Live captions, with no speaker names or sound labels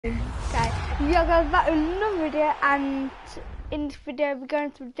Okay, yeah guys, back with another video, and in this video we're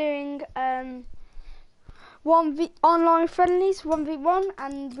going to be doing online friendlies, 1v1,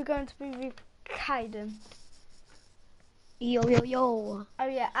 and we're going to be with Kaiden. Yo yo yo. Oh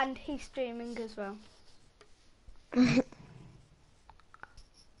yeah, and he's streaming as well.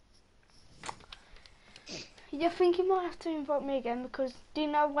 You think you might have to invite me again, because do you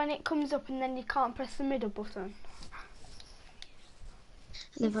know when it comes up and then you can't press the middle button?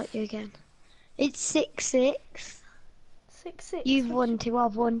 I'll invite you again. It's 6-6. 6-6. You've won 2,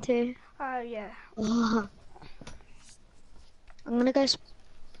 I've won 2. Oh yeah. Oh. I'm gonna go.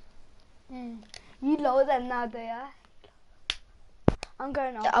 You lower them now, do you? I'm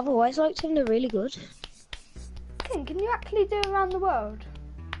going off. I've always liked them. They're really good. Can you actually do around the world?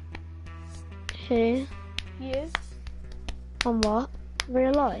 Who? You? On what?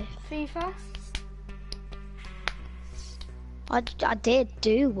 Real life? FIFA? I did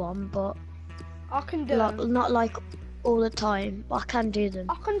do one, but I can do them. not like all the time. But I can do them.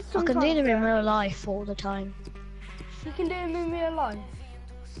 I can do them in real life all the time. You can do them in real life?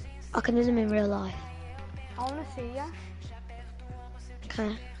 I can do them in real life. I want to see ya.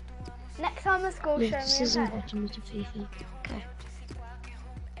 Okay. Next time let's go show This me isn't a watching me to FIFA. Okay.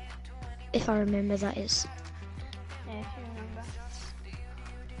 If I remember, that is. Yeah, if you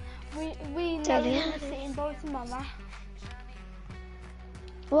remember. We know we were sitting by to Mama.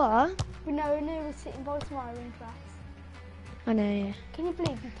 What? We know we were sitting by to Mama in class. I know, yeah. Can you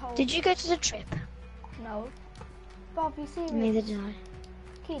believe you told Did you go to the trip? No. Bob, you serious? Neither did I.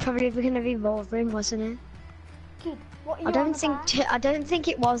 Kid, Probably going to be boring, wasn't it? Kid, what are you I on about? I don't think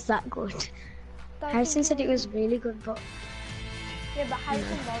it was that good. Don't Harrison think said it was really good, but Yeah, but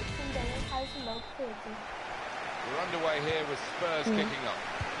Harrison votes and Dennis, Harrison votes for it. We're underway here with Spurs kicking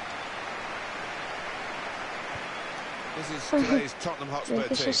off. This is today's Tottenham Hotspur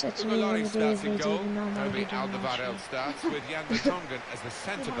team. Maloney starts in goal. Obi Alderweireld starts with Jan Vertonghen as the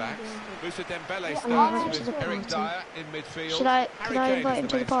centre-backs. Moussa Dembele starts with Eric Dyer in midfield. Can I invite him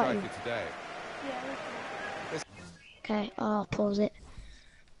to the party? Today. Yeah, okay, I'll pause it.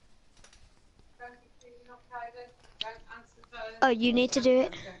 Oh, you need to do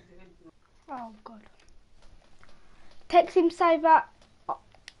it? oh god. Text him, say that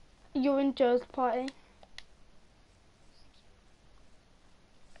you're in Joe's party.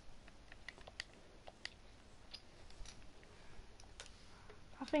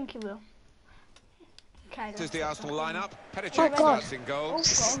 I think he will. Okay, This is the Arsenal lineup. Oh, Perisic God. starts in goal.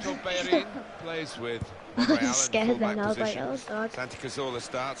 Oh, Bellerin plays with I Allen was scared fullback then, I was like, positions. oh god. Santi Cazorla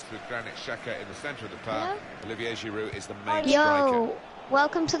starts with Granit Xhaka in the centre of the park. Olivier Giroud is the main Yo, striker.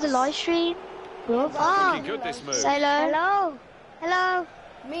 welcome to the live stream. Love. Looking good this move. Say hello. Hello.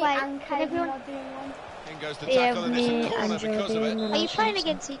 Me Wait, and can Kaiden everyone- are doing one. In goes the Yeah, tackle and it's me a corner and Joe because of doing it. the Are you live playing streams.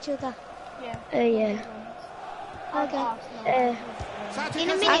 against each other? Yeah. Yeah. I'm Okay. Arsenal. Santi In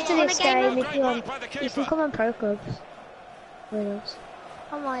a Cazorla. minute, After on this a game game, of- if you want, By the you can keeper. come on pro clubs with us.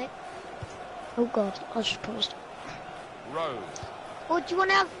 I might. Oh god, I just paused. Rose. Or do you want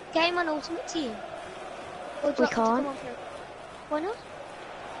to have game on Ultimate Team? Or do We you want me to come can't. on through? Why not?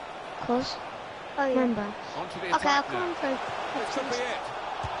 Cause Oh yeah. remember. Onto the Okay, I'll attack come on now. through. This could be it.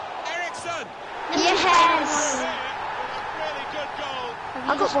 Ericsson. Yes! Really good goal.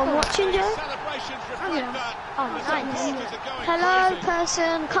 I got one watching, Joe. Celebrations reflect that. Oh, As nice. the supporters are going Hello, crazy.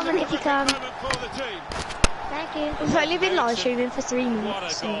 person. Comment if you can. Moment for the team. Thank you. We've only been live streaming for 3 What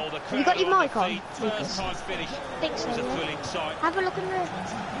minutes. a So. goal. The Have you got your crowd mic on on, the feet. Lucas? First time finish I think so, was a yeah. thrilling sight. Have a look in the...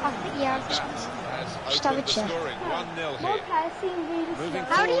 yeah, I've just... Has Just have a opened the check. scoring. 1-0 My here. players seem really Moving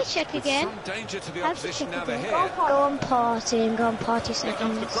slow. How do you forward check with again? some danger to the How do you opposition check now they're again? here. Go on party and go on party Here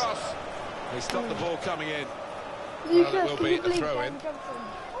comes the seconds. cross. They stop the ball coming in. Lucas, Well, it will can be you a believe throw-in. Jamie Johnson?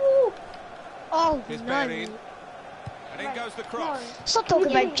 Ooh. Oh, Here's no. Bellerin. And in goes the cross. Stop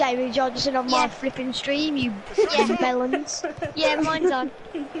talking about Jamie Johnson on my flipping stream, you bellends. Yeah, mine's on.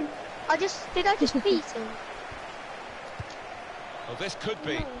 Did I just beat him? Well, this could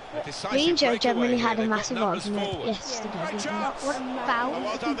be a decisive Me and Joe breakaway generally here. had a They've got massive numbers argument forward. yesterday. Great didn't chance. What Oh, foul?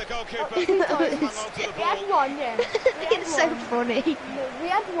 well done, the goalkeeper. Hung on to the We had ball. one, yeah. we? It's so funny. No, we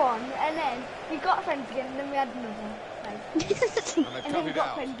had one, and then we got friends again, and then we had another. Like, And they've and then cut we it got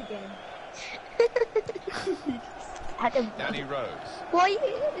out. friends again. Danny Rose. Why?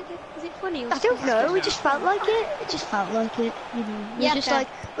 Is it funny? Or I don't know, we just felt like it. It just felt like it, you know. We're Yeah, just okay. like,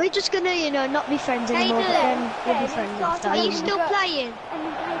 we're just gonna, you know, not be friends anymore, but then we'll be friends after. Are you you know. still playing? And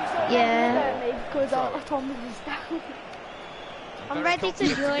then Kate started Yeah. letting me because I told me this down. I'm Very ready to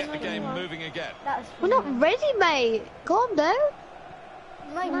confident join get the when game you are. moving again. That's We're not ready, mate. Calm down.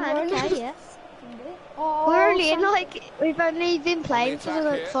 Like, Man, we're okay, not- yeah. Oh, We're only in sorry. we've only been playing for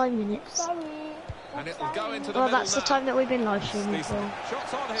like 5 minutes. Sorry. And it'll go into the Well, middle that's the now. time that we've been live streaming Decent. for.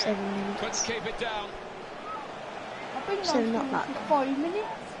 Shots on here. 7 minutes. Couldn't keep it down. I've been So on not for that 5 minutes.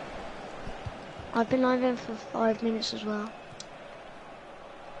 I've been live in for 5 minutes as well.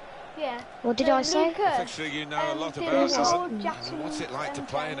 Yeah. What did So, I say? Lucas, Fixture you know a lot did about. Roll Alan. Jackson What's it like to and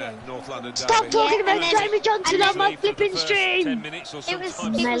play in a Daniel? North London derby? Stop talking Yeah, about and then- Jamie Johnson and on my Usually for the flipping first stream. 10 minutes or It was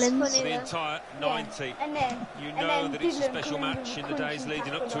sometimes Melons. the funny though. entire 90. And then, You and know then that it's a Dylan special coming match with in a the days crunching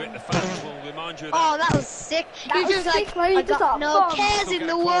leading up to tackle it. on. The fans will remind you of Oh, that. that was sick. That He was was just sick like, when he I just got like, no boom. cares Go in get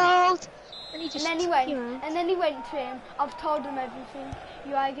the a corner. world. And he just, And then he went, you know. and then he went to him. I've told him everything.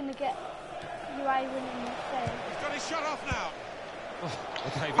 You are winning this game. He's got his shot off now.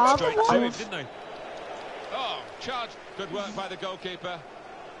 They gave Oh, it straight come to on. him, didn't they? Oh, charge. Good work by the goalkeeper.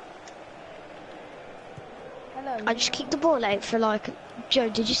 Hello. I just kicked the ball out for like... Joe,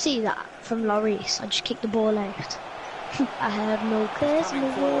 did you see that from Lloris? I just kicked the ball out. I have no cares in the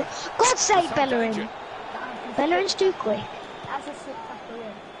Coming world. forward. God save Some Bellerin. danger. Bellerin's too quick. That's a sick tackle,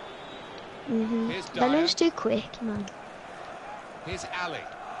 yeah. Here's Dyer. Bellerin's too quick, man. Here's Ali.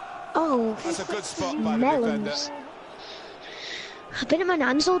 Oh, That's a good spot by the defender. melons. I've been at my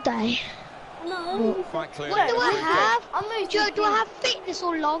nan's all day. No. Quite clearly. What do I have? I'm not Joe, do I have fitness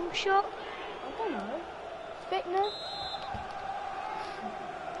or long shot? I don't know. Fitness.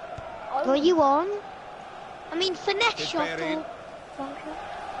 What are you on? I mean, finesse Here's shot Bellerin. or long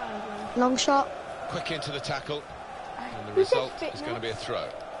shot? Long shot. Quick into the tackle. And the Who said result is fitness? going to be a throw.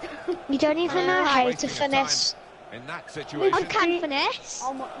 You don't even know how to Wasting of finesse. time in that situation. I can finesse.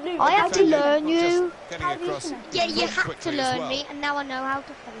 Oh my, Luke, I had to Defending, learn not you. just getting How do you across finesse? Yeah, you had to quickly as learn well. me, and now I know how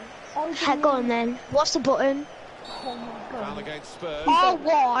to finesse. Oh, Heck on then. What's the button? Oh my Foul god. against Spurs.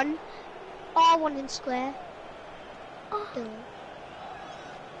 R1. R1 in square. Duh.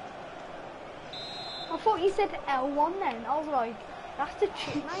 I thought you said L1 then. I was like, that's the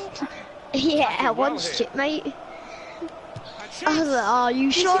trick, mate. Yeah, well one here. shit, mate. And I was like, are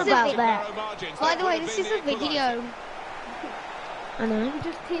you sure is a about bit that? narrow margins. By That the would way, have this been is a the equaliser. video. I know. You're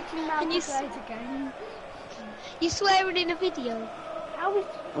just teaching how Can to you play the game. You swearing in a video. How is,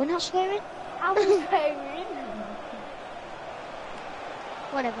 We're not swearing? how is playing?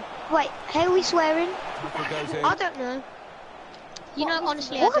 Whatever. Wait, how are we swearing? Tackle goes in. I don't know. You know,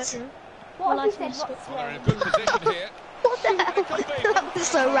 honestly, What? I don't know. What Well, have I you said? finished What's Well, they're in a wrong? good position here. What the hell? That was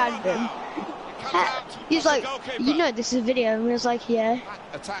so random. It comes out He was off like, the goalkeeper. you know this is a video, and we was like, yeah.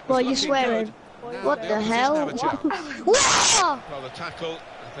 That attack was Well, you looking swearing? good. Now What the opposition hell? have a chance. Whoa! Well, the tackle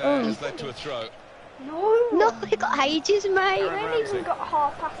Oh. has led to a throw. No. No, we got ages, mate. We ain't even got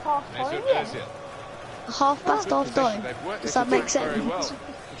half past half time There's yet. it. Half past Good half position. time. They've worked Does this that make attack very sense? well.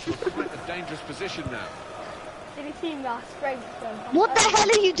 It's quite a dangerous position now. Did you see my strength then? What the hell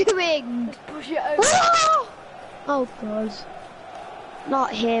are you doing? Just push it over. Whoa! Oh god.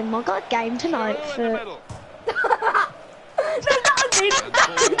 Not him. I got a game tonight Through in the for... middle. No, that was it. And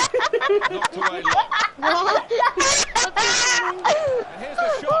the ball knocked away long. And here's the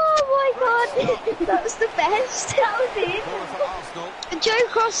shot. Oh my god. That was the best. That was it. Corner for Arsenal. Joe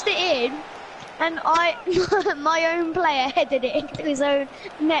crossed it in, and my own player headed it into his own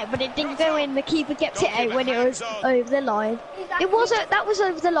net, but it didn't go in. The keeper kept it out when it was over the line. It wasn't. That was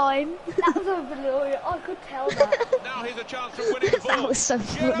over the line. That was over the line. I could tell that. Now here's a chance of winning the ball. That was so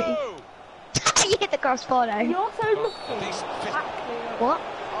funny. Giroud. You hit the crossbar now. You're so lucky. Decent fit. Actually, What?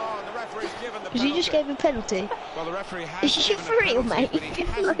 Oh, and the referee's given the Because you just penalty. gave a penalty. Well, the referee has Is you given for a real, penalty, mate? but he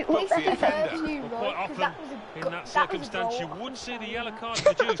hasn't Like, what booked the the hell? offender. Well, quite often in that a circumstance, you goal. would see the yellow card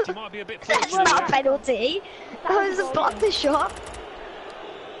produced. You might be a bit That's fortunate not a there. penalty. That was a blocker shot.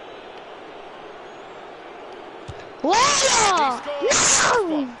 Wow!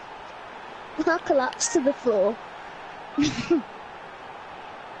 No! I collapsed to the floor.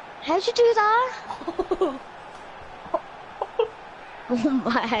 How'd you do that? Oh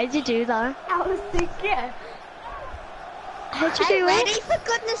my, how'd you do that? That was sick, yeah. How'd you do Ready, it? for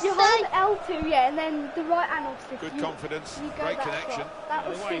goodness You sake. hold L2, yeah, and then the right hand will stick. Good you, confidence, you go great that connection. far. That The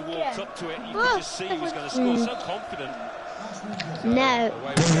was way he sick, walked yeah. up to it, you could just see he was going to score. So confident. No,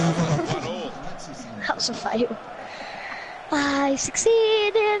 Away we go, 1-1. that was a fail. I succeed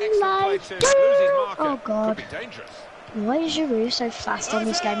in Excellent play life. too. Loses marker. Oh god. Could be dangerous. Why is Giroud so fast on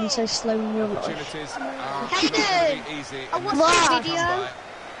this game and so slow in real life? Opportunities are Hayden, not really easy. I and watched you your can't video. come by.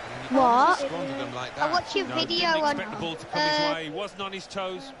 What? Squander them like I that. watched your No, video didn't on expect the ball to come his way. He wasn't on his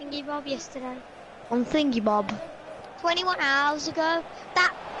toes. Thingy Bob yesterday. On Thingy Bob. 21 hours ago.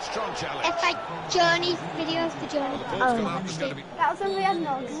 That Strong challenge. FA Journey video for Journey. The ball's come out. There's going to be That was only a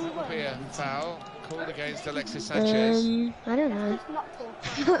no. a foul called against Alexis Sanchez. I don't know. Just not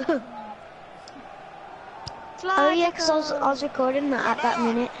talking. Oh yeah, because I was recording that at that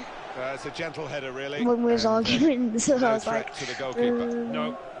minute It's a gentle header, really. when we was And, arguing, so no I was threat like, to the goalkeeper.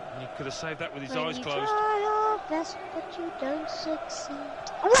 No, he could have saved that with his when eyes you closed. try your best, but you don't succeed.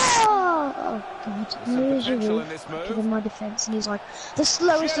 Whoa! Oh God, Some lose your potential roof. in this Give move. him my defence, and he's like, the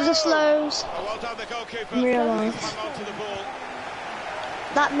slowest of the slows. Oh, well done, the goalkeeper. In real life. He's hung on to the ball.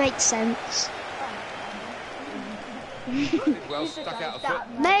 That makes sense. Well stuck out of foot.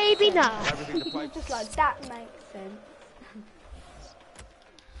 Maybe not. Everything to play. Just like that makes sense.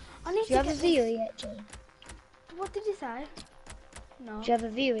 I need Do you have to a get viewer this. yet, Joe? What did you say? No. Do you have a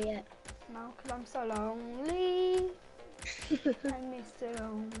viewer yet? No, because I'm so lonely. I miss so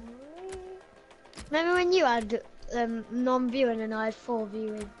lonely. Remember when you had non-viewing and I had 4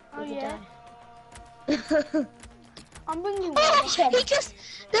 viewing Oh, the yeah. other day? I'm bringing Oh, one. he just,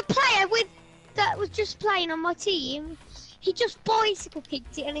 the player that was just playing on my team, he just bicycle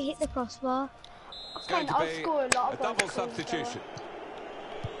kicked it and it hit the crossbar. It's going to I'll be score a lot a of double bicycles, substitution.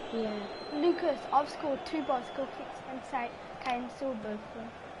 Yeah. Lucas, I've scored 2 bicycle kicks and Kane saw both of them.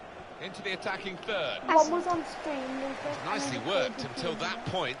 Into the attacking third. One was on screen, Lucas. and Nicely then the worked third until was that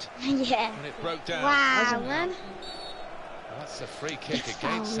point Yeah. when it broke down. Wow, man. Well, that's a free kick It's against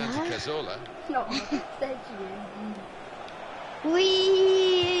foul, Santa no? Cazorla. No, said you.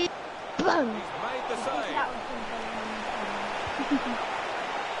 We bang, He's made the save. That was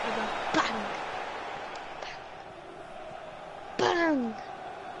bang, bang.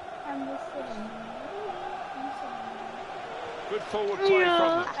 and the seven. Good forward play from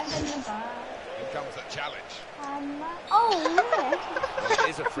them. And then the back. Here comes the challenge. Oh, yeah. Well, it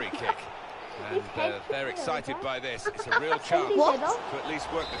is a free kick. And head they're kicked excited over. by this. It's a real chance What? to at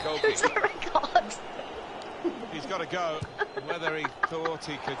least work the Who's goalkeeper. that record? He's got to go. Whether he thought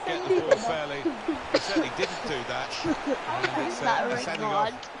he could get the ball fairly, he certainly didn't do that. And it's That a sending off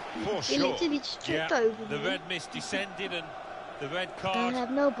record. for He sure. literally just Yeah, tripped over the me. red mist descended and the red I card. have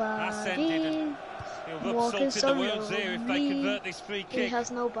Ascended nobody. and He'll rub Walking salt in the so wounds here if they lonely. convert this free He kick.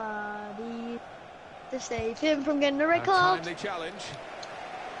 has nobody to save him from getting the A red card. timely challenge.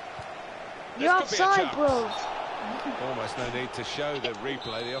 You're This could be a offside, chance. bro. Almost no need to show the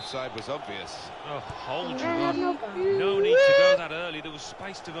replay. The offside was obvious. Oh, hold I your have run. nobody. No need to go that early. There was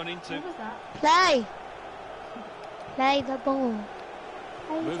space to run into. What was that? Play. Play the ball.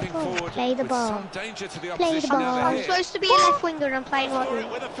 Moving forward Play the with ball. some danger to the Play the opposition ball. now I'm they're here. supposed to be a left winger and I'm playing right For it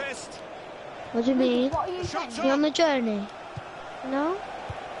wing. with a fist. What do you mean? What are you saying? Shot's You on on. the journey? No?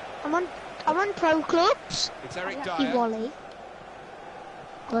 I'm on pro clubs. It's Eric You Dyer. Wally.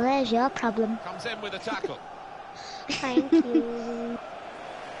 Well, there's your problem. Comes in with a tackle. Thank you.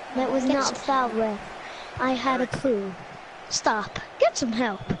 That was not foul ref. I had a clue. Stop. Get some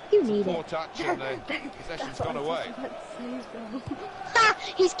help. You need Poor it. touch and the possession's gone away. Ha!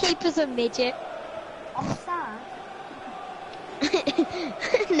 His keeper's a midget. I'm sad.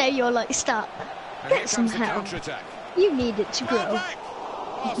 No, you're like, stop. And here Get some comes the help. counter-attack. You need it to Well grow. back.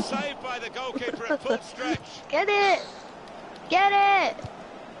 Oh, saved by the goalkeeper at full stretch. Get it! Get it!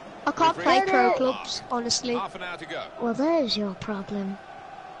 I can't Referee play has pro the clubs, mark. honestly. Half an hour to go. Well, there's your problem.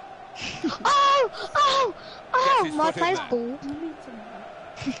 Oh! Gets his My foot in player's there.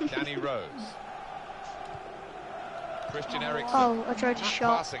 bald. Danny Rose. Christian Eriksen. Oh, I tried to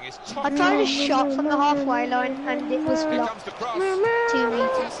shot. Passing is I tried a shot from the halfway line and it was Here blocked. comes the cross. 2 meters.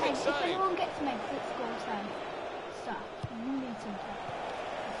 Fantastic If save. anyone gets me, it's score save. So, you need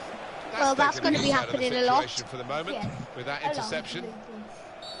to. Well, that's taken gonna the be inside of the happening a lot. situation for the moment Yes. with that A lot. interception.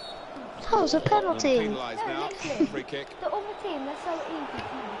 That was a penalty. Penalised No, now. literally. Free kick. The other team, they're so easy.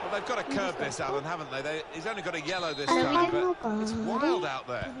 Well, they've got to curb this, Alan, haven't they? He's only got a yellow this I time, have but it's nobody. wild out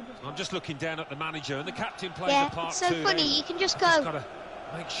there. I'm just looking down at the manager, and the captain plays Yeah, a part it's so too. funny. They You can just just go. got to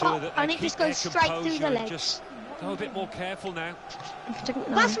make sure that they and it keep just their goes straight through composure the and legs. just go a bit more careful now.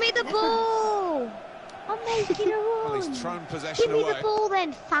 Pass me the ball. I'm making a Well, run. he's thrown Give possession me away. the ball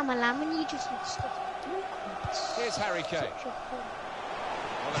then, Famalam, and you just stuff. Here's Harry Kane.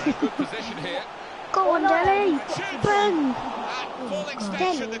 Well, they're in good position here. Go on, Delhi. Bang. At full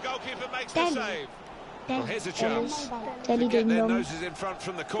extension, Delhi. the goalkeeper makes Delhi. the save. Well, here's a chance Delhi to get ding their dong. noses in front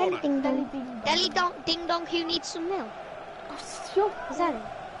from the corner. Ding dong. Delhi ding dong. Who needs some milk? Is that it?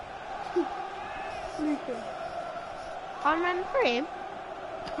 I remember him.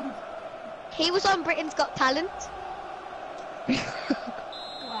 He was on Britain's Got Talent.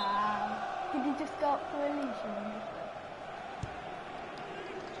 Wow. Did he just go up for a illusion?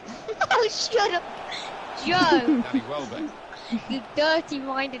 Oh, shut up, Joe. Danny Welbeck. You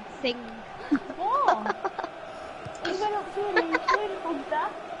dirty-minded thing. What? He went up for a illusion of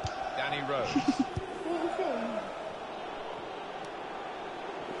that. Danny Rose. Did you see?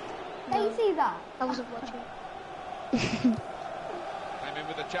 Did you see that? I wasn't watching. Came in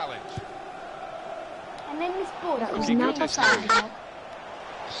with a challenge. And then this ball. That was He not got this offside. one.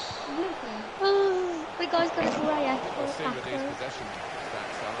 Oh, we guys got a prayer. We'll see with these possession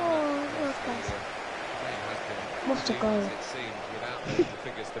stats. Oh, look, guys. What a goal. It seems without the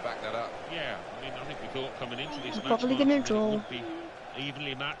figures to back that up. Yeah, I mean, I think we thought coming into this match, Probably gonna Martin, draw. it would be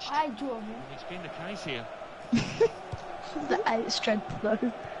evenly matched. I draw him. It's been the case here. The out strength though.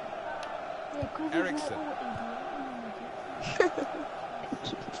 Yeah, because Ericsson.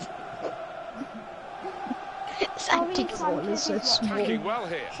 Santi's ball is so small. Attacking well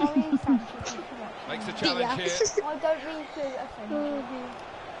here. Sorry, Sanchez. Makes a challenge here. I don't mean to offend you.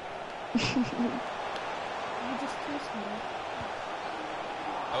 You're just too small.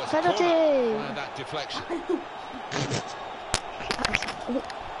 Oh, it's a Penalty. corner. And that deflection.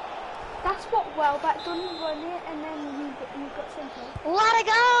 That's what Welbeck done, run it, and then you got sent off. What a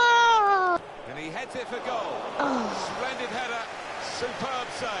goal! And he heads it for goal. Oh. Splendid header. Superb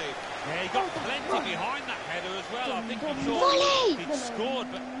save. Yeah, he got plenty behind that header as well. I think he Volley! thought he'd scored,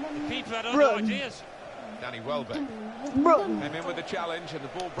 but the keeper had other Run. ideas. Danny Welbeck Run. came in with a challenge and the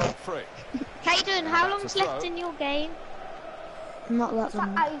ball broke free. Caden, how That's a long's throw. left in your game? Not that It's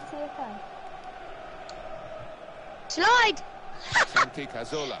like long. 80, okay. Slide! Santi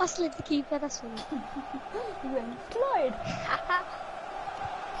Cazorla. I slid the keeper, that's funny. Then slide.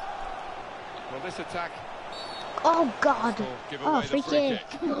 Well, this attack Oh God. will give Oh, away free the free kick.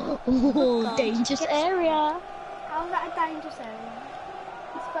 kick. Oh, dangerous area. How's that a dangerous area?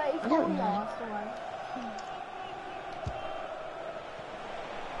 It's 34 don't know. yards away.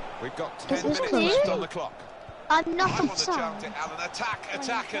 We've got This 10 is minutes close. left on the clock. I'm not I want to shout offside. it, Alan. Attack.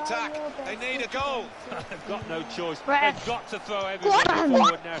 They need a goal. They've got no choice. Ref. They've got to throw Go everything on.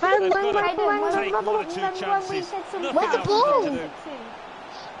 forward now. Run, They've run, got run, to run, take run, one or run, two Remember when we chances. said some Nothing Where's the else ball? to do.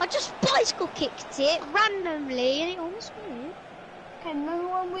 I just bicycle kicked it randomly and it almost went. Okay, remember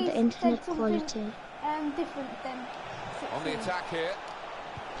when we The said internet something quality. different than 16? On the attack here.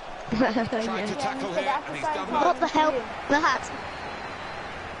 Yeah. Trying to tackle we said here, at and the he's same done time. that. What the hell? That.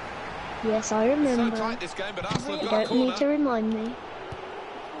 Yes, I So remember. tight this game, but Arsenal You have got a don't need corner. to remind me.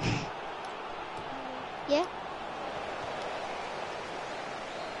 Yeah?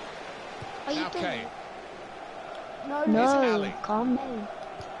 Are you Now done? Kane. No, No, Ali. calm down.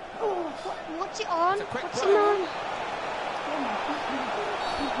 What's it on? It's a quick What's break. it on?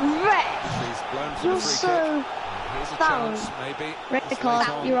 Ref, He's blown for you're the free so kick. Here's a foul. chance, maybe. Red This card,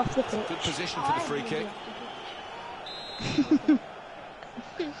 late on. you're off the Good pitch. position for the free kick.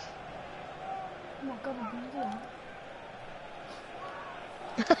 Oh my god, I'm doing that.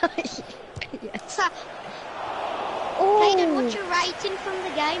 Yes. Caden, Oh, what's your rating from the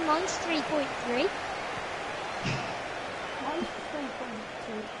game? Mine's 3.3. Mine's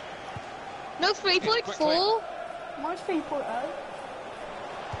 3.2. No, 3.4. Mine's 3.0.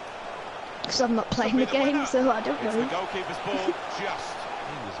 because I'm not playing the Could be the game, winner. so I don't It's the know. goalkeeper's ball, just.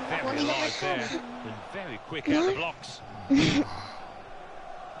 He was very What is it alive there called? and very quick out the blocks.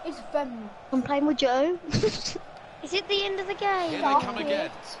 It's very I'm playing with Joe. Is it the end of the Here game? they come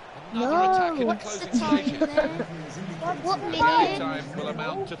again. Another No. attack in the What's the closing time stages. there? What Play minute? time will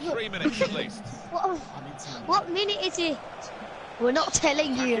amount to 3 minutes at least. What minute is it? We're not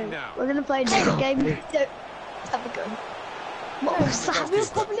telling you. Attacking now. We're gonna play another game. Don't have a go. What was The that? We'll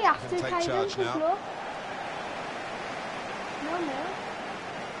goalkeeper probably have to can take Caden, charge because now. look.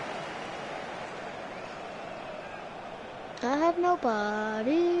 No. I have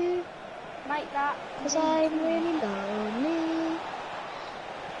nobody, Make that. cause I'm really lonely.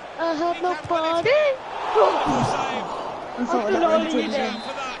 I have He can win nobody. it. I thought I'm that lonely went in. then. Down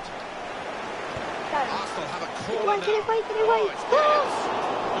for that. Caden. Arsenal have a corner Get it now. away, get it away. Oh, it's clearance.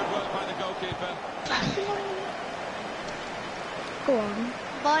 Good work by the goalkeeper. Go on.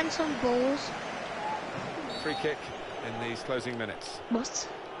 Buying some balls. Free kick in these closing minutes. What?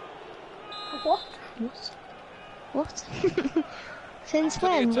 What? What? What? Since To the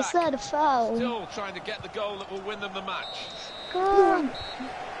when was attack. that a foul? Still trying to get the goal that will win them the match. Go on.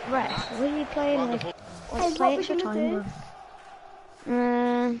 Ref, what are you playing like? Wonderful. Let's Hey, play what we extra gonna time.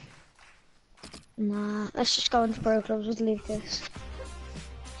 Bro. Nah, let's just go into pro clubs with Lucas.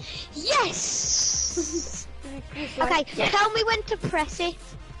 Yes! Okay, tell me when to press it.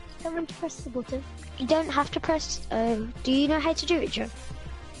 Tell me when to press the button. You don't have to press. Do you know how to do it, Joe?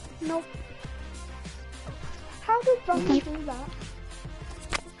 No. How did Bronco do that?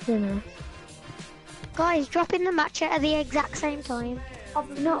 I don't know. Guys, drop in the match at the exact same time.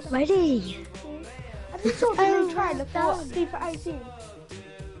 I'm not ready. Have you saw the new Oh, trailer for done. FIFA 18?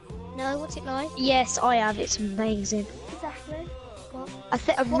 No, what's it like? Yes, I have. It's amazing. Exactly. I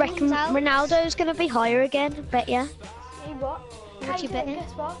reckon comes out? Ronaldo's gonna be higher again. Bet ya. See what? What you Kane, betting?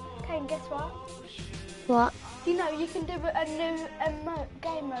 guess what? Kane, guess what? What? You know, you can do a new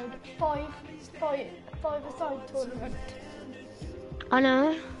game mode, five-a-side tournament. I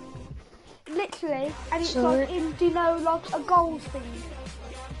know. Literally, and it's Saw like it. in, do you know, like a goals thing.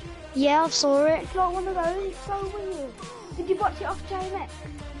 Yeah, I saw it. It's like one of those. It's so weird. Did you watch it off JMX?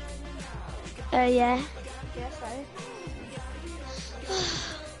 Yeah. Yes, I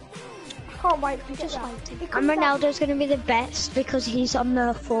can't wait to get that. It And comes out- Ronaldo's gonna be the best because he's on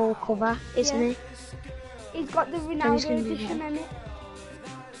the full cover, isn't Yeah. He's got the he's Ronaldo gonna be edition in it.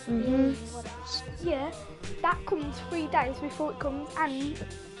 he? Mhm. Yeah, that comes 3 days before it comes, and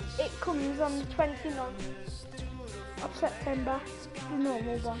it comes on the 29th of September, the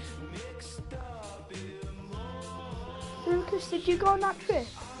normal one. Lucas, did you go on that trip?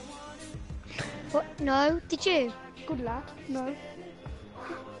 What? No, did you? Good lad. No.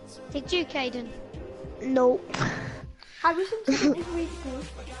 Did you, Caden? Nope. Harrison said it was really good.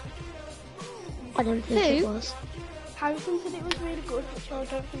 I don't think it Who? was. Harrison said it was really good, which I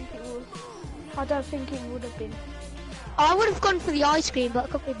don't think it was. I don't think it would have been. I would have gone for the ice cream, but I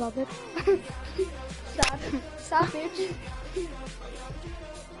couldn't be bothered. Sad. Savage.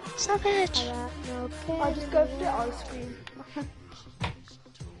 Savage. I'll just go for the ice cream.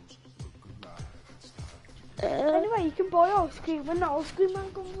 Anyway, you can buy ice cream when the ice cream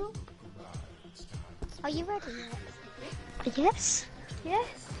man comes up. Are you ready yet? Yes. Yes.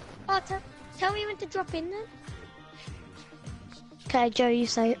 Oh, tell me when to drop in then. Okay, Joe, you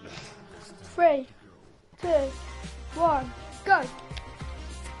say it. 3, 2, 1, go.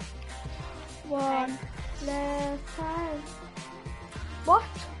 One last time. What?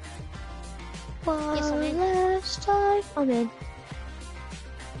 Yes, I'm in. Last time. I'm in.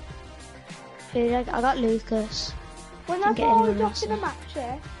 Dude, I got Lucas. Whenever get I anyone drop else in a in. match,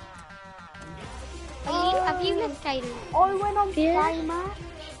 yeah, Have you left, Caden? I went on Yeah. play match.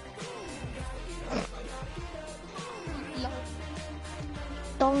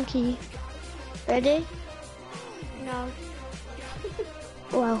 Donkey. Ready? No.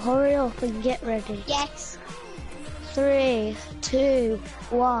 Well, hurry up and get ready. Yes. 3, 2,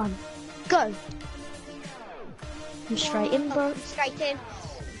 1, go. I'm straight in, bro. Straight in.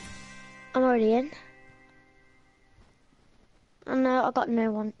 I'm already in. Oh no, I got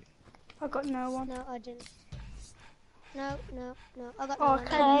no one. I got no one. No, I didn't. No. I got Oh, no I one.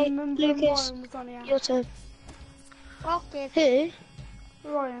 can't remember when Lucas, Ryan was on here. your turn. Okay. Who?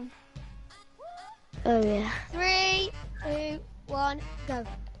 Ryan. Oh yeah. 3, 2, 1, go.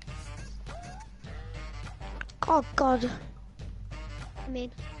 Oh god, I'm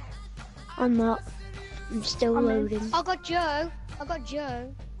in. I'm not. I'm still I'm in. loading. I got Joe.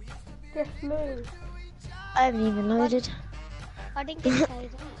 Yes, Lou. I haven't even loaded. I didn't get Caden.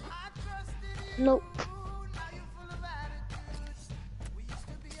 Nope.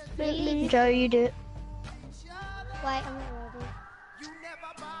 Lou. Joe, you do it. Wait, I'm not ready.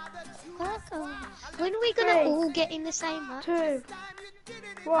 When are we gonna 3, all get in the same match? 2,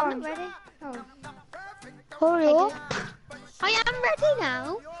 I'm 1. not ready. Oh. Hurry up. I am ready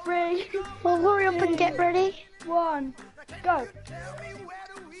now. 3, Well, hurry up and get ready. 1, go.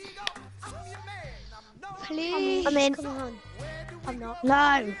 Please. I'm in. Come on. I'm not.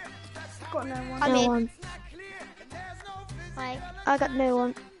 No. Got no one. I'm No in. one. Wait. I got no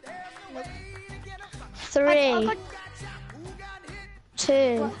one. Nope. 3, I got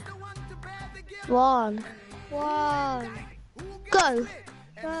 2, 1, 1. go.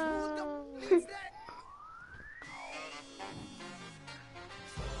 Go.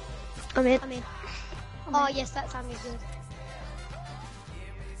 I'm in. I'm in. Oh yes, that sounded good.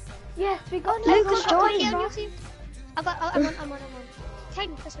 Yes, we got Lucas, no one. join. I'm on your team. I'm on.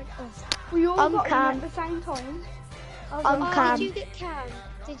 Caden, press red. Oh. We all I'm got Cam. in at the same time. I'm Oh, Cam. did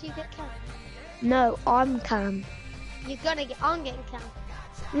you get Cam? No, I'm Cam. You're gonna get. I'm getting Cam.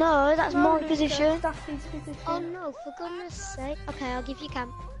 No, that's No, my Lucas, position. That's his position. Oh no, for goodness sake. Okay, I'll give you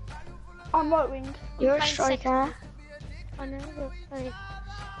Cam. I'm right wing. You're a playing striker. I know, but like,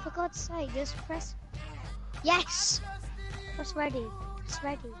 for God's sake, just press. Yes! Press ready. It's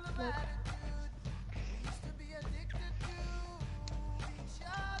ready. Look.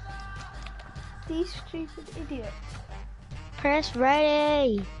 These stupid idiots. Press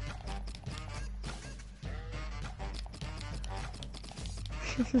ready.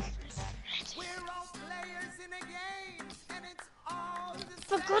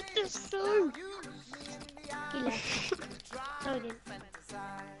 For goodness sake! He left. No, he didn't.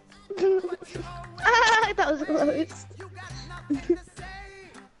 That was close.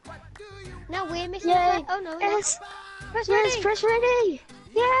 No, we're missing Yay. a player. Oh no, Yes. Press ready. Press ready.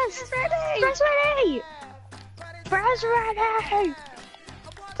 Yes. Press ready. Press ready. Press ready.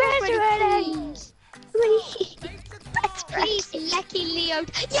 Press ready. Please, lucky Leo.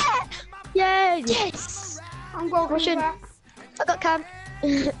 Yeah. Yeah. Yes. I'm going Russian. for I got Cam.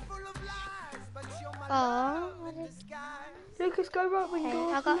 Oh. Lucas, go right wing.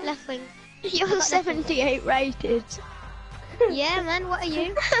 Okay, I got left wing. You're 78 rated. Yeah, man. What are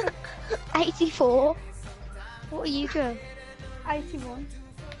you? 84. What are you doing? 81.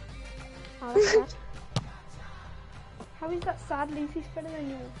 Oh, that's bad. How is that sad? Lucy's better than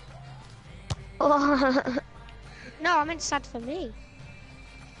yours. Oh. No, I meant sad for me.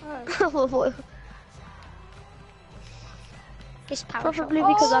 Oh. It's power Probably shot.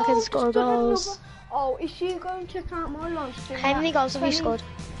 because I can just score did goals. another- Oh, is she going to count my live stream? How many goals have you 20 scored?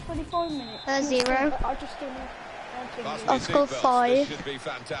 25 minutes. 0. I just done it. I've scored 5. Should be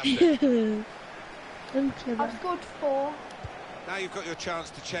fantastic. I'm clever. I've scored 4. Now you've got your chance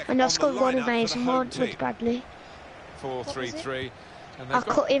to check. And on I've scored the one lineup for the amazing home one team. with Bradley. 4-3-3. And I've they've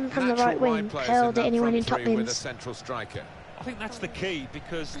cut got in from the natural right wide wing, players held in it that anyone front in top three with a bins. central striker. I think that's the key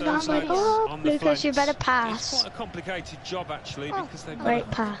because No, those lads Oh, on the Lucas, flanks, you better it's pass. quite a complicated job actually because they've Great got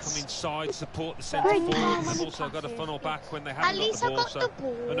to pass. come inside, support the centre Great forward, and pass. they've also got to funnel back when they At haven't least got I the ball. got So the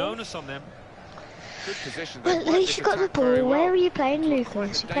ball. an onus on them. Good position. Well, They've at worked least this you got the attack very ball. well. Where are you playing, Quite Lucas? a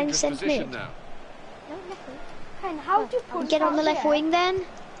You're playing dangerous centre position mid. now. No, left wing. Ken, how do you punch Get on out the left there? wing then.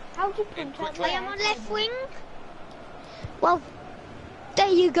 How do you punch out quickly. I am on left wing. Well, there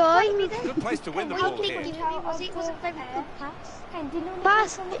you go. Good place to win the What ball do you here. think it was? It was a very good pass. Ken, did you know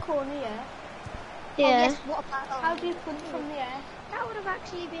Pass. from the corner, yeah? Oh, Yeah. yes, what a pass. Oh, How do you punch from the air? that would have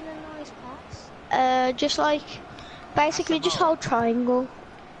actually been a nice pass. Just like, basically just hold triangle.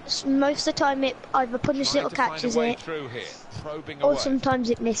 Most of the time it either punishes it Trying or to find a catches way it, through here, probing or away. sometimes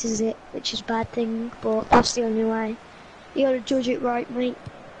it misses it, which is a bad thing, but that's the only way. You gotta judge it right, mate.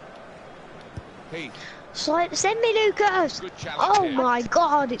 Heath, So, send me Lucas! good challenge Oh here. my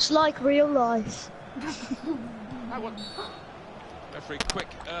god, it's like real life. I want referee quick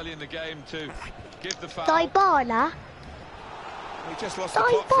early in the game to give the foul. Dybala? He just lost the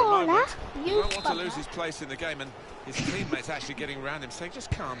plot for a Dybala? moment. He You won't want to bugger. lose his place in the game, and his teammates actually getting around him saying,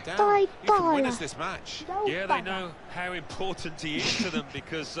 just calm down. Dybala. You can win us this match. No, Yeah, they bugger. know how important he is to them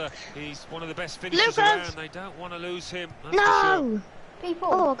because he's one of the best finishers Lucas! around. They don't want to lose him. That's for sure. No! People,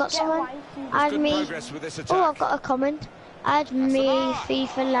 Oh, I got get someone. away from Add Good me. progress with this attack. Oh, I've got a comment. Add me FIFA He's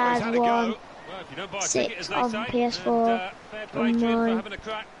had Lad a go. 1 Well, if you don't buy a ticket, as 6 they on say, PS4 and, fair play to him for on having a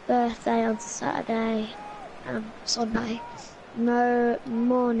crack. birthday on Saturday and Sunday. No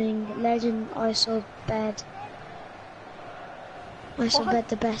morning legend. I saw bed. I saw What? bed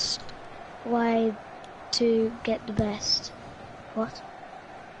the best way to get the best. What?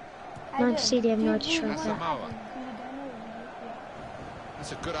 Adam, 90 CDM, do 90 you striker. want Samoa. Adam?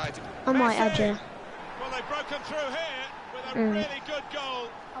 That's a good idea. I might Messi! add you. Well, they've broken through here with a really good goal.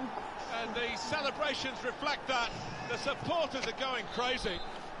 And the celebrations reflect that. The supporters are going crazy.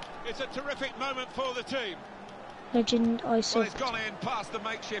 It's a terrific moment for the team. Legend. I Well, saw. it's gone in past the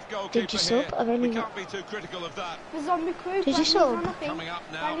makeshift goalkeeper Did you here. sub? I've only We got- can't be too critical of that. The zombie crew. Did you Bradley's sub? on, I think. Coming up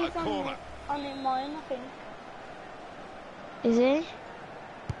now, Bradley's a corner. on it, mine, I think. Is he?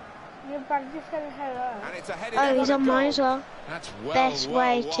 Yeah, Bradley just said hello. And it's a headed Oh, in he's for on the mine goal. as well. That's well, Best well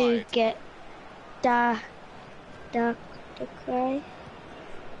way wide. to get the cray.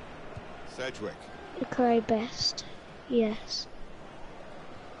 Sedgwick. The cray best. Yes.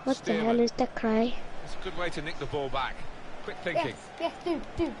 What the Stearman. hell is the cray? It's a good way to nick the ball back. Quick thinking. Yes, do.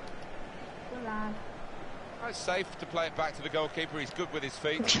 Good lad. It's safe to play it back to the goalkeeper. He's good with his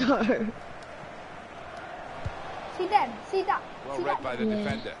feet. No. See them, see that. Well see read that? by the Yeah.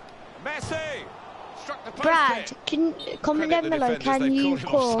 defender. Messi! Struck the post Brad, here. can comment Credit down the below. defenders, Can they've you called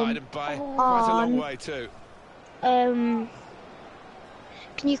him offside come and by quite a long on? way too. Can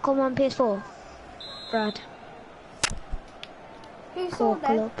you come on PS4, Brad? Who saw Cool,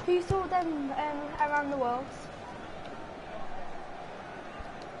 them? club. Who saw them around the world?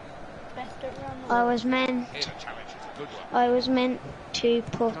 Best around the I world. was meant. Here's a challenge. It's a good one. I was meant to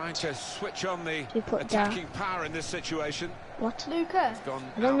put. Trying to switch on the To put attacking power in this situation. What? Luca, Gone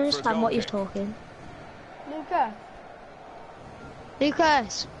I don't out for a understand goal what you're kick. talking. Luca.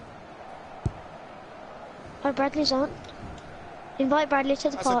 Lucas. Oh, Bradley's on. Invite Bradley to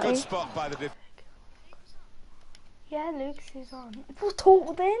the That's a party. good spot by the defender. Yeah, Lucas is on. We'll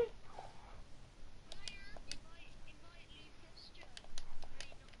talk then.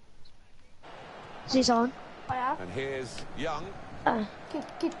 He's on. I have. And here's Young.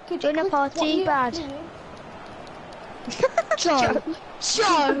 Join a party, Brad. Joe.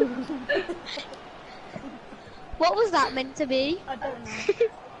 Joe. What was that meant to be? I don't know.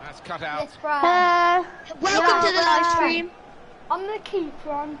 That's cut out. Yes, Brian. Welcome to the live stream. I'm the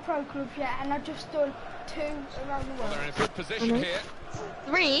keeper on Pro Club, yeah, and I've just done 2 around the Well, world. they're in a good position here.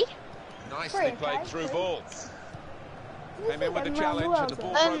 3? Nicely played through ball. Came in with the challenge and the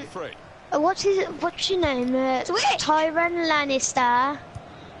ball broke free. What's your name? Tyrion Lannister.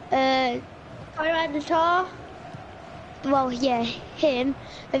 Tyrannosaur. Well, yeah, him.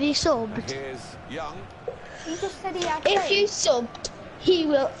 Have you subbed? Here's Young. He just said he had If you subbed, he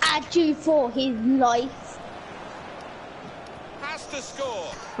will add you for his life. Has to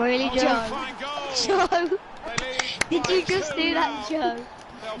score. Really, Joe? Fine goal. Joe, did By you just 2 do that, now. Joe?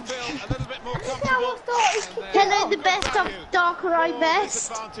 They'll feel a little bit more comfortable. Hello, the best of Darker Eye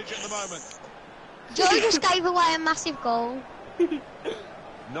Best. Advantage at the moment. Joe just gave away a massive goal.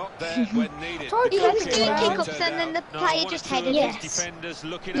 Not there when needed. He He was doing kick-ups and then the player just headed it. Defenders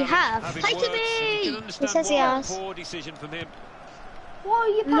looking You at have. having Take it words, and you me. can understand He says he why. has. Poor decision from him. Why are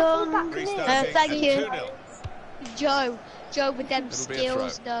you passing back to me? Restart it thank at you. 2-0. Joe with them It'll be a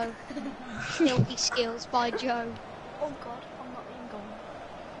skills though. Filthy skills by Joe. Oh God, I'm not in goal.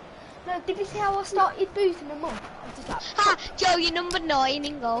 No, did you see how I started boozing them up? I just like, Ha! Joe, you're number 9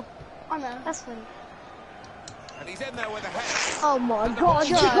 in goal. I know. That's funny. And he's in there with a head. Oh my God,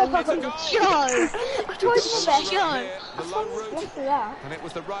 Joe! It's a goal. Joe! I tried my best. Joe! The long route, Let's do that. and it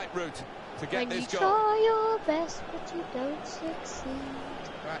was the right route to get When you this goal. try your best but you don't succeed.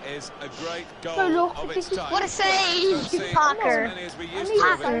 That is a great goal So look, of this its is- time. What a Don't save! see Parker. as many as we used need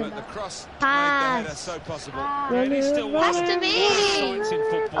to of Parker. it, but the cross made the Pass. header so possible. Yeah, it is still one Pass of to the me. sights in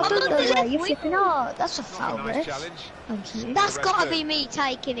football. I don't know where you're flipping out. That's a Not foul, a nice Rich. challenge. That's The gotta rest be me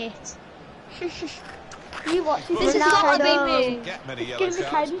taking it. You watch this. This is has gotta Kaido. be me. Get many yellow Give me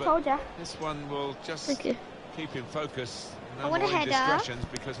cards, Kaido, but told ya. this one will just Thank you. keep in focus. I No want more a header. indiscretions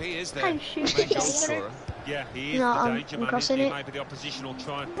because he is there. Can The shoot main it. goal scorer. Yeah, he is No, the I'm danger man. crossing Isn't he? it. Maybe the opposition will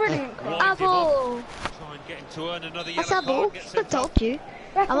try and Brilliant. wind him up, Apple! try and get him to earn another That's yellow a ball. card. Get I sent off. told you.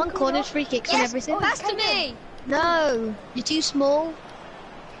 I'm on corners, free kicks and everything. pass to me. No, you're too small.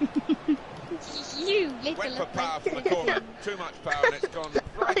 You Went little for power from the corner. Too much power and it's gone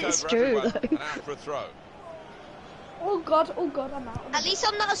right It's over true, everyone though. and out for a throw. Oh God, I'm out. At least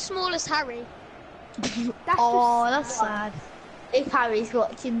I'm not as small as Harry. That's Oh, just that's sad. If Harry's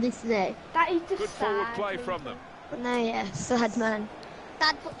watching this now. That is just Good forward sad. play from them. No, yeah, sad man.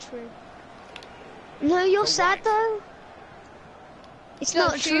 Sad but true. No, you're sad though. It's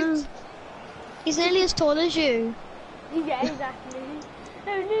not true. He's nearly as tall as you. Yeah, exactly.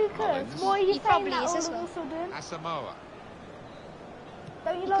 No, Lucas, why are you He saying probably that is all as of well. a sudden? Asamoah.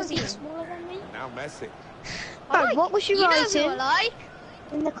 Don't you Because like he's him? smaller than me. Now Messi. Oh, what was you writing? know who I like.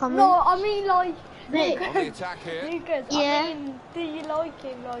 In the comments. No, I mean like, On the attack here. Lucas, Yeah. I mean, do you like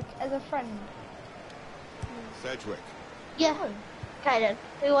him, like, as a friend? Sedgwick. Yeah. Okay then.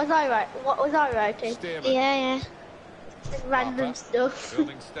 Who was I right? What was I writing? Stearman. Yeah. Random Harper. stuff.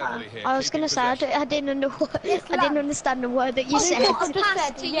 Building steadily here. I was keeping gonna say I possession. didn't Yes, I didn't understand the word that you Lucas, said. I just Pass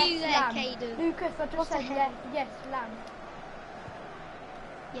said to yes, you there, lamb. Caden. Lucas, I just said yes, lamb.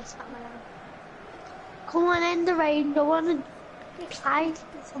 Yes, Fat Man. Come on, end the rain. Go on and hide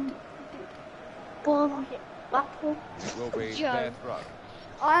some bomb. Apple. It will be Joe. their throw.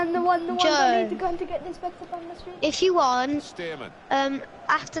 I'm the one that Joe. need to go and to get this better on the street. If you want, Stearman.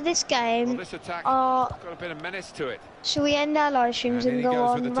 after this Well, game, this attack uh, got a bit of menace to it. shall we end our live streams And and, in he go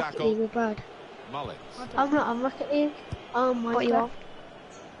goes with on the Rocket tackle. League with Brad? Mullins. I'm not on Rocket League. Oh my what God. You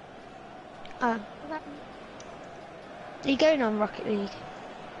are? Are you going on Rocket League?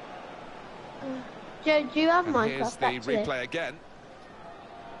 Joe, do you have And here's Minecraft the actually? replay again.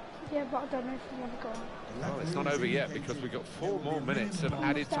 Yeah, but I don't know if you want to go on. Well, it's not over yet because we've got 4 more minutes of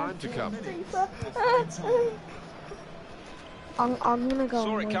added time to come. I'm gonna go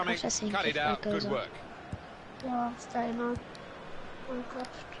Saw on it coming, Minecraft, I think, cut if it out, that goes good on. work. Yeah, I'm staying on Minecraft.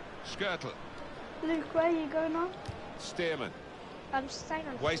 Skirtle, Luke, where are you going on? Stearman, I'm staying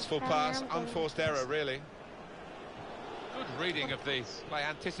on. wasteful pass, unforced error really. Good reading of the play,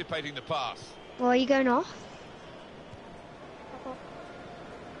 anticipating the pass. Well, are you going off?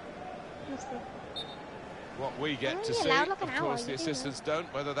 What we get to only see, allowed like of an hour, course the you do know. assistants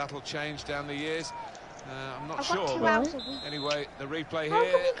don't, whether that'll change down the years. I'm not I've got sure, 2 but hours a week. anyway, the replay How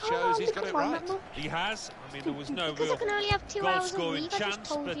here come you can't shows he's become got it one right. that He has. I mean, there was no Because real I can only have 2 hours a goal-scoring week. I just chance,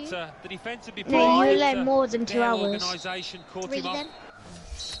 told but you. the defence would be No, poor. you let more than 2 their hours. organisation caught 3 him off. then.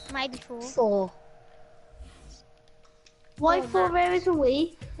 Maybe 4. 4. Why 4 hours a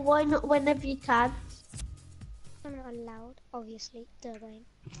week? Why not whenever you can? I'm not allowed, obviously. Duh, Wayne.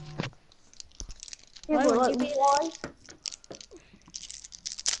 Yeah, Why but would like, you be- why?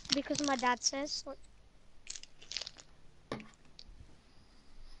 Because my dad says.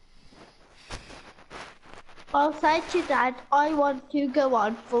 I'll say to Dad, I want to go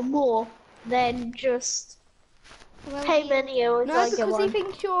on for more than just Well, how many hours No, I go because he on.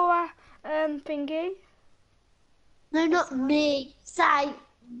 thinks you're thingy. No, not me. Say,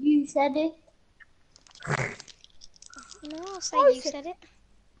 you said it. No, I'll say Oh, you is it? said it.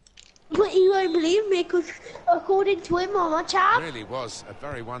 But he won't believe me because according to him on my chat. Really was a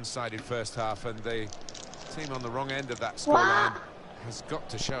very one-sided first half, and the team on the wrong end of that What? scoreline has got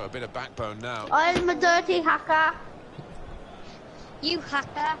to show a bit of backbone now. I'm a dirty hacker. You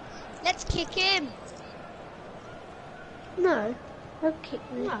hacker. Let's kick him. No, don't kick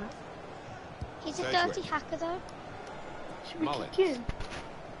me. No. He's a Sedgwick. dirty hacker though. Should we Mullins. kick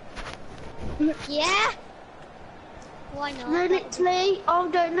you? Yeah. Why not? No, literally, I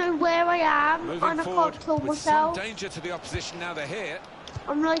don't know where I am, Moving and I forward can't kill with some myself. danger to the opposition now they're here.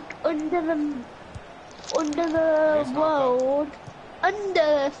 I'm like under the Here's Harper. world, under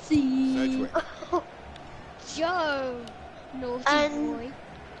the sea. Sedgwick. Joe. Naughty And- boy.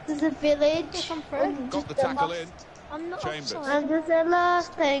 There's a village, Yes, I'm friends. and Got the just a tackle lost- in. I'm not Chambers. offside. And there's a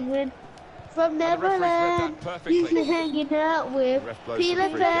last penguin from the referee's read that Neverland. perfectly. Usually hanging out with The ref blows Peter for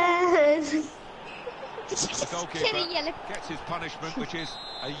the free Pan. The Get a goalkeeper yellow. gets his punishment, which is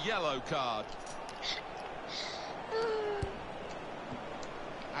a yellow card.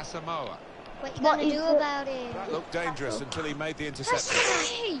 Asamoah. What you What gonna is do it? about it? That looked dangerous until he made the That's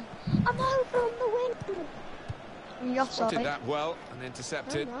interception. me. I'm over on the wing. You're Spotted that well and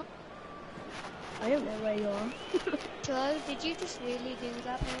intercepted. No, not. I don't know where you are. Joe, did you just really do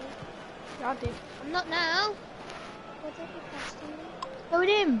that, mate? Yeah, I did. I'm not now. What did you pass to me? Go with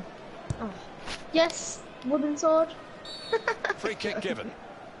him. Oh. Yes, wooden sword. Free kick given.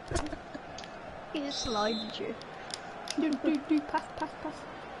 He just slided you. Do, pass, pass, pass.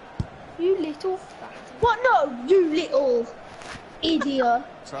 You little bastard. What? No, you little idiot.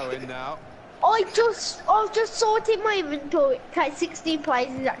 Throw in now. I just saw it in my inventory. Okay, 16 players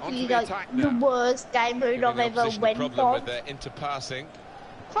is actually Onto the like attack the now. worst game mode Giving I've the ever opposition a went problem on. with their interpassing.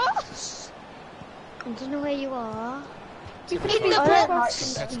 Cross. I don't know where you are. You can I be don't the like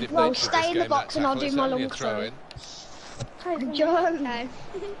Competitive Well, nature of stay this in the game, box that and I'll tackle. do It's my only a long throw in. Joe, Okay.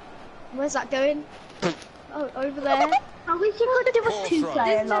 Where's that going? oh, over there. I wish you could do Poor a throw two-player,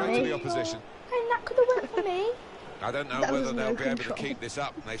 straight to the Lobby. opposition. And that could have went for me. I don't know That whether was they'll no be able to control. keep this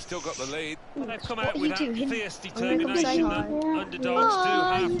up. They've still got the lead. Well, they've come What out are with you that doing? fierce I'm gonna come say determination hi. that Yeah. underdogs do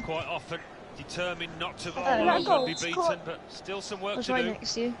Hi. have quite often. Determined not to roll that over and be goal's beaten, caught. but still some work I was to right do.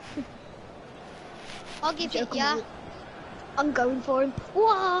 next to you. I'll give it Joe, ya. I'm going for him. Whoa!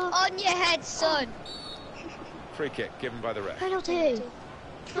 On your head, son. Free kick given by the ref. Penalty.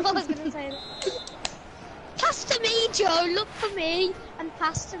 I was gonna say that. Pass to me, Joe. Look for me and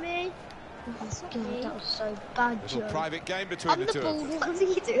pass to me. Oh That's not God, me. that was so bad, Little Joe. private game between I'm the the two of them. ball. What's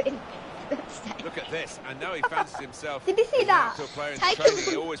he doing? Look at this. I know he fancies himself. Did you see as an that? outfield player in Take training. him.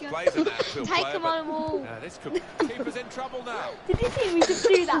 He always plays an outfield Take player. him but, on the wall. this could keeper's in trouble now. Did you see me just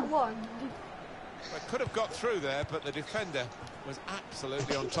do that one? They could have got through there, but the defender was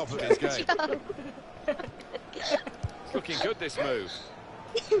absolutely on top of his game. It's looking good, this move.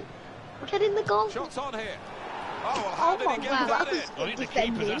 Get in the goal. Shots on here. Oh, well, how did he get wow, that that in? was- I think the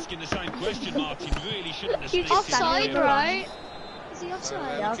Defending. keeper's asking the same question, Martin. Really shouldn't have He's sneaked Offside, in there. right? Is he They're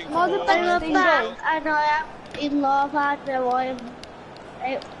offside? looking More for the better more. thing back, and I am in lava. Now I am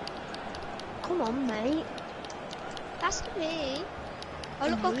out. Come on, mate. Pass to me. Oh,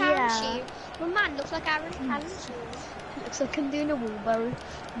 look like Yeah. Aaron Shearer. My man looks like Aaron Shearer. Looks like I'm doing a wheelbarrow.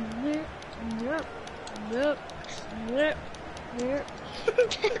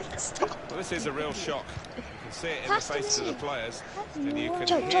 Stop. Well, this is a real shock. You can see it in the Pass to faces of the me. players, and you can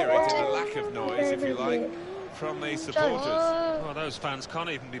Joe, hear it in Joe. the lack of noise, if you like, from the supporters. Oh, Well, those fans can't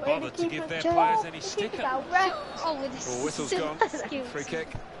even be Where bothered the to give their keeper- players any The sticker. keeper's out, ref. oh with the Oh, whistle's silver gone. skills. Free kick.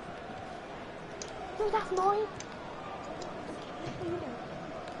 No, that's mine.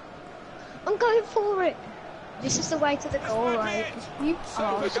 I'm going for it. This is the way to the goal, right? You Super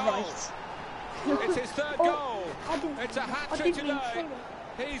are goal. right. It's his third Oh, goal. I didn't. It's a I hat-trick didn't mean to say today.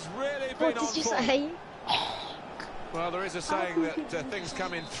 that. He's really What been on did you form. say? Well, there is a saying that things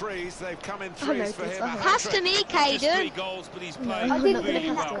come in threes. They've come in I threes know for this, him. I a know. Pass to hat-trick. me, Just 3 Caden. goals, but he's No, played I didn't really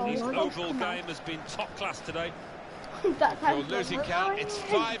think well. that His goal. overall Come on. game has been top class today. That's how You're losing count. It's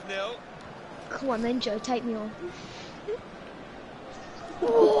 5-0. Come on then, Joe, take me on.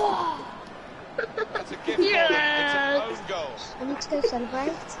 That's a gift ball. It's an own goal. I need to go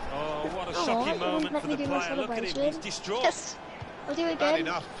celebrate. Oh, what a Oh, shocking you won't moment let for me the do my player. Look at him, he's celebration. distraught. Yes, I'll do it Bad again.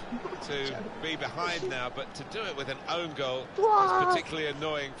 enough to be behind now, but to do it with an own goal What? is particularly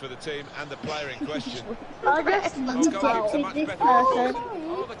annoying for the team and the player in question. I just Well, goalkeeper's a much this better person. report.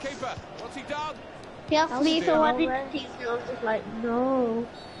 Oh, the keeper. What's he done? He asked me if I wanted to teach and I was just like, no.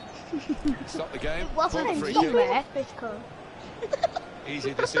 Stop the game. It wasn't Full free kick.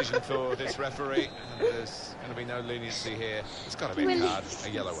 Easy decision for this referee, and there's going to be no leniency here. It's got to be a card, a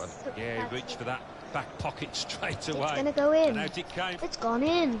yellow one. Yeah, he reached for that back pocket straight away. It's gonna go in. And out it came. It's gone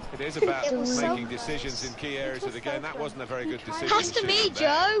in. It is about It was so making decisions in key areas of the game. That wasn't a very good decision. Pass to me, shooting there.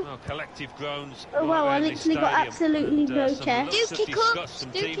 Joe. Oh, collective groans. Oh, wow, right I around literally this got stadium. absolutely And, no some care. looks Do of kick disgust ups.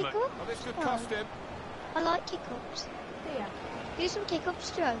 from Do kick teammate. ups. Well, this could cost him. I like kick ups. Do some kick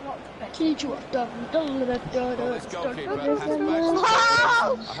ups, Joe. Well, this goalkeeper has matched the Wow!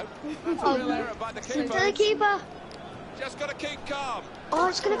 I hope that's a real error by the To the keeper. keeper. Just got to keep calm. Oh,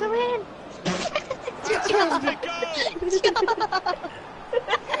 it's gonna go in. Fantastic goal!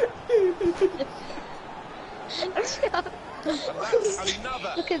 And that's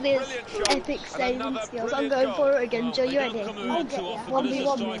another Look at this brilliant shot epic and saving another skills. I'm brilliant going goal. for it again. Well, Joe, they you don't ready? come around too often as a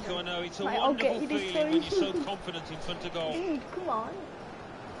 1v1 striker, I know. It's a Right, I'll get wonderful you this feeling when time. you're so confident in front of goal. Dude, come on.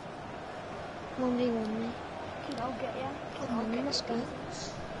 1v1. I'll get you. Come on, let's go.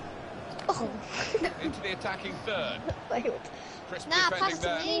 Oh, Into the attacking third. wait. Crisp Nah, pass defending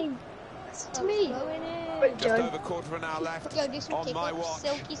there. to me. To me. Going in. Wait, Just Joe. over quarter of an hour left Joe, do some on kick my ups. watch.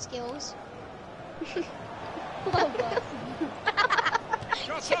 Silky skills. Oh, God.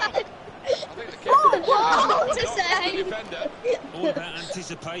 Shot up! I think the keeper What to not say? the defender. All about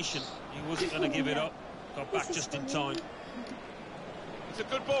anticipation. He wasn't going to give it up. Got back just in time. It's a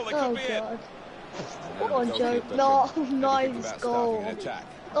good ball. They Oh, could be it. God. Now Go on, the Joe. goalkeeper No, can think nice about starting goal. an attack.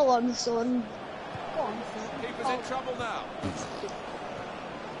 Go on, son. Go on, son. Keeper's in trouble now.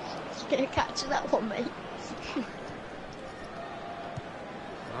 Gonna catch that one, mate.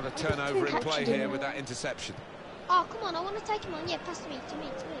 Another turnover in Catch play it. here with that interception. Oh, come on, I want to take him on. Yeah, pass to me, to me.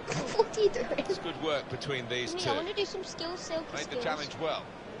 What are you doing? It's good work between these To me, two. I want to do some skills, silky Made the skills. challenge well.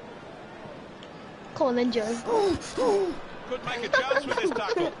 Come on then, Joe. Could make a chance with this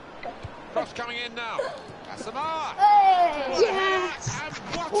tackle. Cross coming in now. Casamar. Hey! Yes! And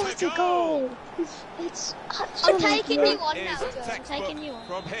what What a a goal! goal! It's I'm actually taking you great. on now, Is Joe. I'm textbook taking you on.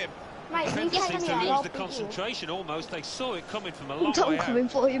 from him. Mate, you Defender get seems me to out. lose I'll the beat you. concentration almost. They saw it coming from a long I'm way out. coming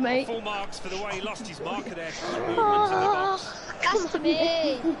for you, mate. Full marks for the way he lost his marker there. Movement in the box. Pass to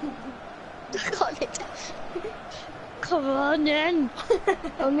me. Got it. Come on, then.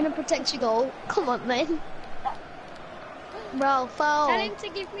 I'm gonna protect your goal. Come on, then. Well, foul. Tell him to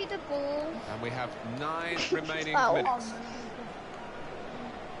give me the ball. And we have 9 remaining Foul. minutes.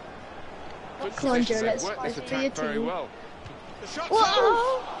 Good Come on, position. Joe, They let's worked this fight for your attack very team. well. The shot's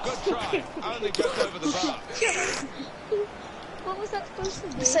Whoa! up. Good try. Only just over the bar. What was that supposed to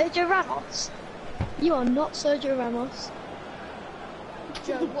be? Sergio Ramos. You are not Sergio Ramos.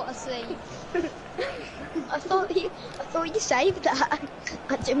 Joe, what a save. I thought you saved that.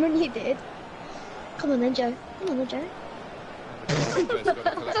 I genuinely did. Come on then, Joe. Come on then, Joe. Keeper's got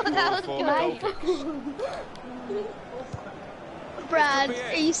to collect the ball for the Mate. goalkeeper. Brad, This could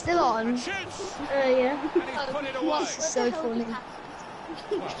be it. are you still on? Shoots. Yeah. And he's put it away. So funny.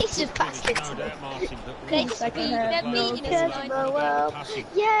 He's just passed it. No doubt, Martin, that They we just spoke beat about them, last beating week us about nine. the passing.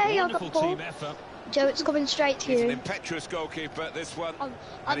 Yay, I got Wonderful the ball. team effort. Joe, it's coming straight to He's an you. impetuous goalkeeper, this one. I'm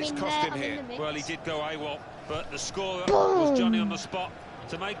And in it's there, cost him I'm in here. the mix. Well, he did go AWOL, but the scorer Boom. was Johnny on the spot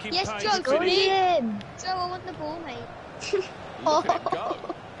to make him Yes, pay. Joe, the go finish. in. Joe, I want the ball, mate. Look at him go.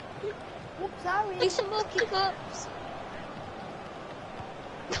 Oops, sorry. Do some more kick ups.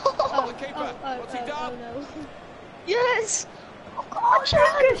 Oh, the keeper. What's he done? no. Yes. Oh,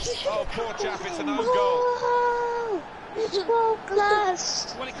 chance. Oh, poor chap, it's an own goal. Whoa. It's world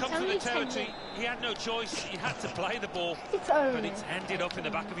class. When it comes to Only the 10 territory, he had no choice. He had to play the ball, It's but only. it's ended up in the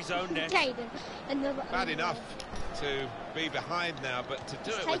back of his own net. Caden. Another Bad enough to be behind now, but to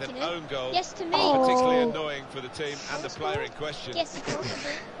do it with an taking it. own goal, Yes, to me. particularly Oh. annoying for the team and the player in question. Yes, of course.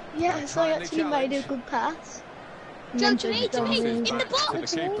 Yes, I Timely actually made a challenge. good pass. Joe, to me, to me. Crosses In the back to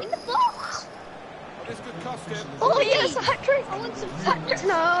box. the keeper. In the box. Well, this could cost him. Oh yes, a hat trick. I want some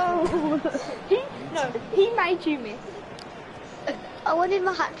No. He made you miss. I wanted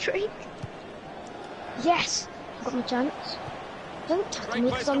my hat trick. Yes, I got my chance. Don't tackle Great me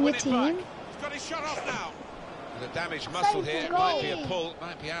place because to I'm win your it back. team. He's got his shot off now. The damaged muscle here, it might be a pull,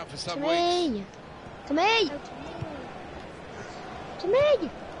 might be out for To some weeks. me. To me. To me.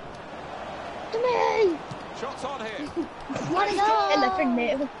 To me. Shots on here. What is that?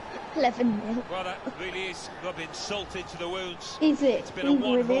 11-0. 11-0. Well, that really is rubbing salt into the wounds. Is it? It's been a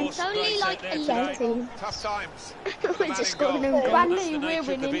one-horse It's only race like out there 11. today. Tough times. We're just scoring goal. them Well, goals. that's the Randy, we're nature of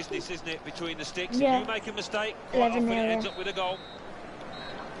the winning. business, isn't it? Between the sticks, Yeah. if you make a mistake, quite often 11-0. it ends up with a goal.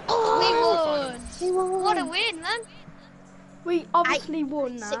 We won. We won. What a win, man. We obviously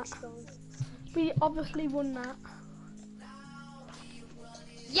won that. 6 goals. We obviously won that.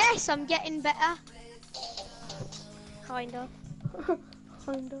 Yes, I'm getting better. Kind of.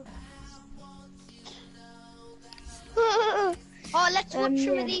 Kind of. Oh, let's watch some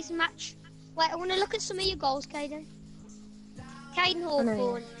yeah. of these match. Wait, I want to look at some of your goals, Caden. Caden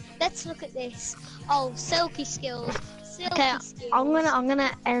Hawthorne. Let's look at this. Oh, silky skills. Silky Okay, skills. I'm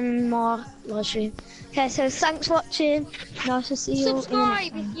gonna end my live stream. Okay, so thanks for watching. Nice to see you all in the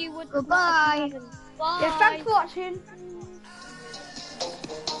Subscribe next if you would. Goodbye. If you haven't. Bye. Yeah, thanks for watching.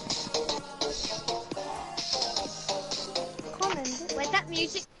 Can't end it. Wait, that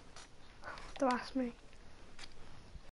music. Don't ask me.